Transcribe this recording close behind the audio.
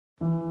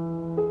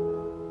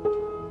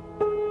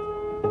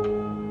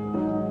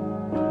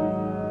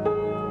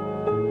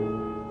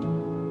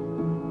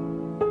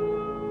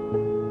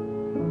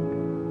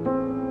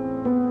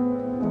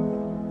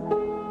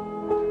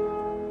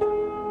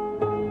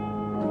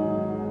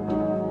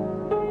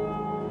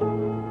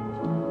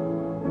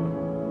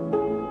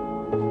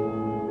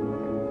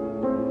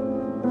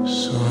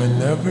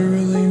never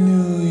really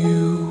knew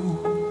you.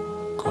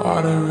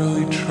 God, I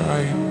really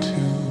tried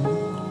to.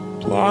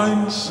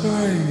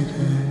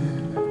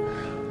 Blindsided,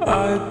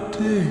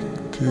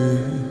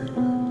 addicted.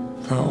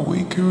 Thought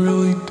we could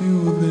really do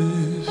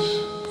this,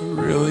 but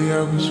really I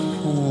was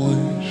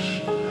foolish.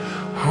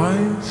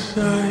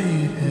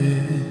 Hindsight,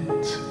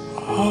 it's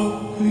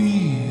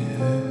obvious.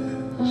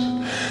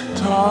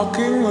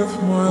 Talking with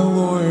my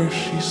lawyer,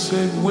 she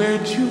said,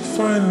 "Where'd you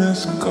find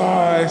this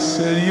guy?" I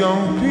said,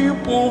 "Young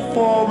people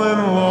fall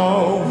in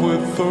love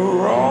with the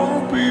wrong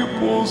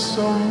people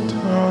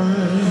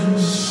sometimes.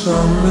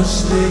 Some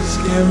mistakes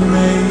get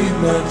made,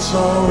 that's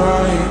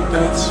alright,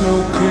 that's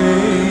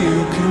okay.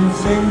 You can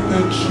think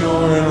that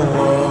you're in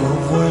love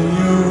when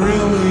you're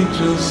really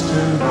just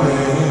in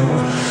pain.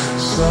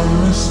 Some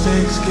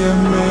mistakes get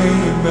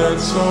made,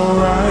 that's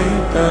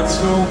alright, that's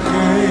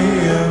okay.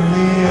 In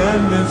the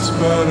end it's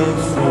better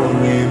for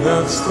me,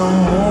 that's the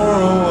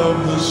moral of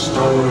the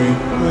story,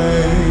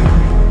 babe."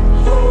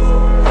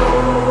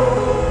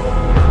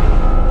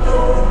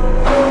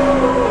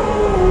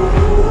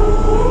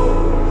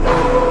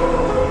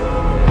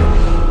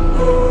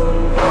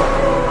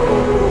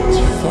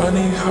 It's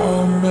funny how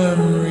a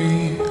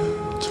memory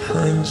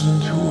turns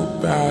into a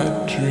bad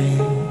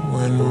dream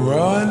when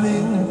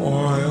running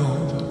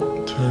wild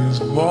turns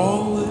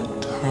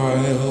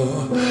volatile.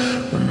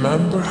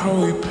 Remember how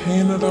we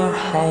painted our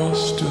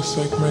house just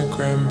like my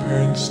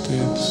grandparents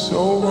did? So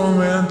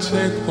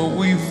romantic, but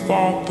we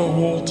fought the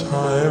whole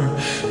time.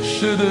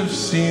 Should have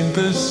seen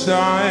the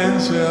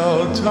signs.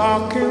 Well,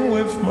 talking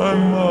with my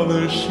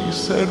mother, she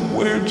said,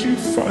 "Where'd you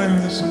find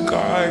this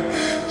guy?"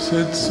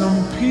 Said, "Some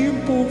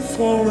people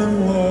fall in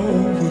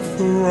love with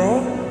the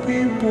wrong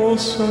people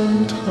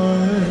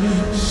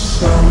sometimes.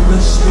 Some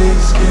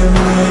mistakes get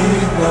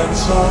made,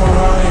 that's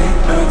alright,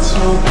 that's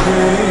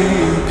okay.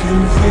 You can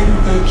think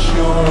that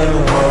you're in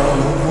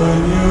love when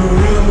you're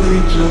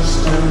really just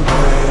in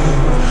pain.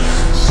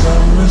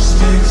 Some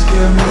mistakes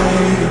get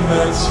made,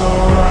 that's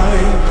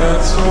alright,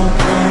 that's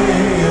okay.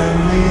 In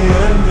the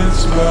end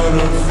it's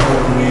better for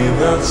me,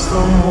 that's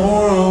the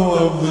moral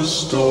of the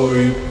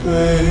story,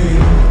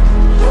 babe."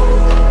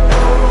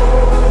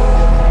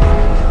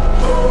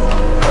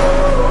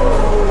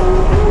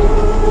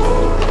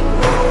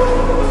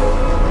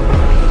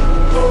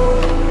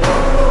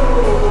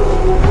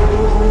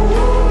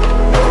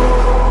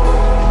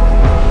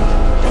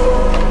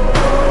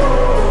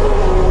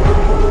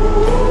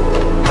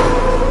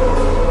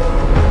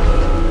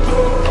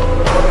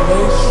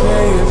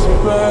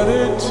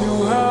 Better to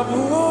have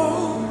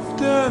loved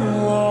and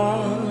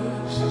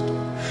lost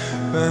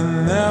than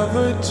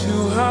never to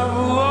have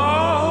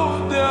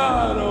loved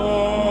at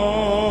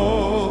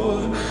all.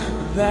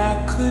 That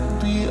could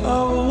be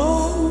a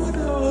load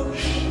of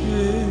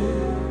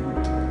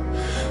shit,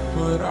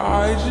 but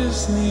I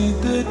just need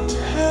to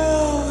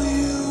tell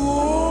you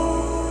all.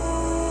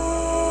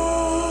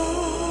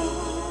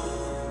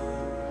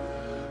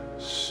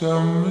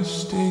 Some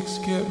mistakes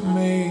get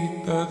made,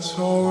 that's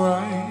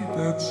alright,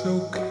 that's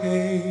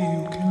okay.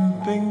 You can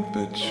think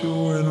that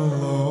you're in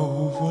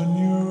love when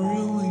you're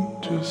really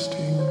just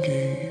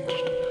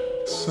engaged.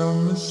 Some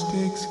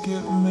mistakes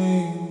get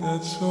made,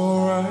 that's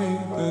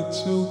alright,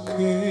 that's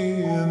okay.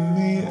 In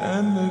the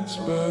end it's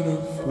better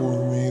for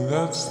me,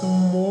 that's the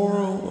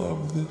moral of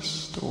this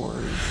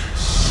story.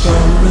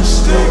 Some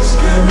mistakes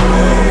get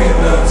made,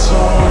 that's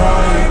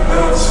alright,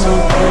 that's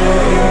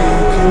okay.